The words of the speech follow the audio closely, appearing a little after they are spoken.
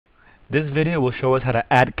This video will show us how to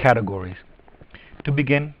add categories. To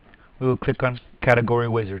begin, we will click on Category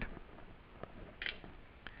Wizard.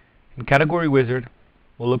 In Category Wizard,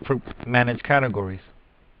 we'll look for Manage Categories.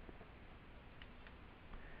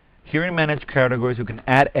 Here in Manage Categories, we can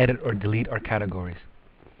add, edit, or delete our categories.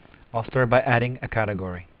 I'll start by adding a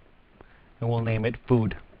category, and we'll name it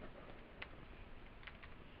Food.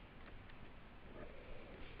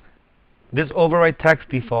 This override tax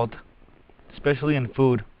default, especially in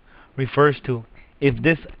food, refers to if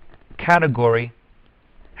this category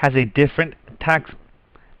has a different tax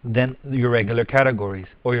than your regular categories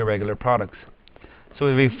or your regular products. So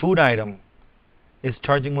if a food item is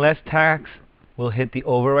charging less tax, we'll hit the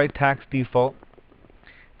override tax default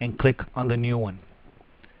and click on the new one.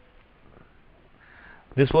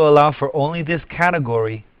 This will allow for only this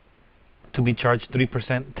category to be charged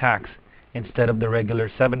 3% tax instead of the regular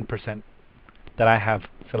 7% that I have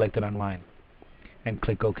selected on mine, and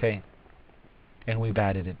click OK, and we've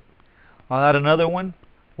added it. I'll add another one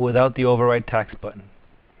without the override tax button.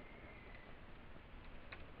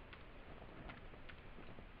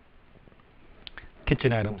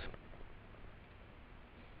 Kitchen items.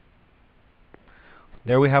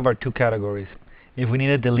 There we have our two categories. If we need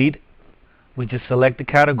to delete, we just select the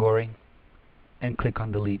category and click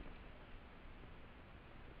on delete.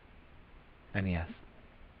 And yes,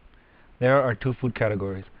 there are our two food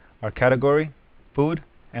categories. Our category, food,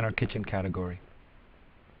 and our kitchen category.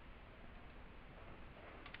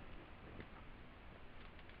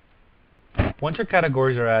 Once our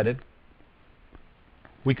categories are added,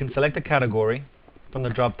 we can select a category from the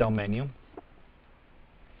drop-down menu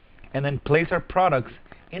and then place our products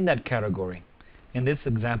in that category. In this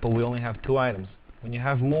example, we only have 2 items. When you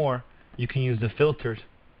have more, you can use the filters,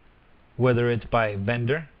 whether it's by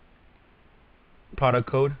vendor, product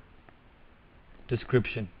code,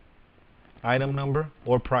 description, item number,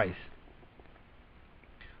 or price.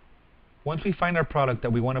 Once we find our product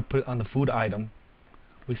that we want to put on the food item,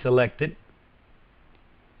 we select it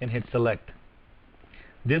and hit select.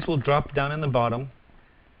 This will drop down in the bottom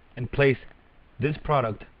and place this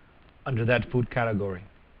product under that food category.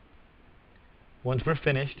 Once we're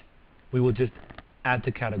finished, we will just add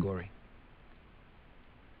to category.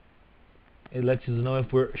 It lets us know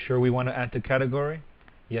if we're sure we want to add to category,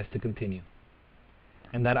 yes to continue.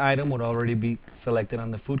 And that item would already be selected on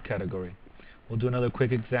the food category. We'll do another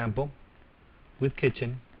quick example with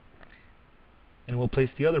kitchen, and we'll place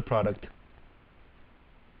the other product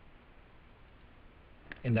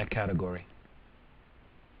in that category.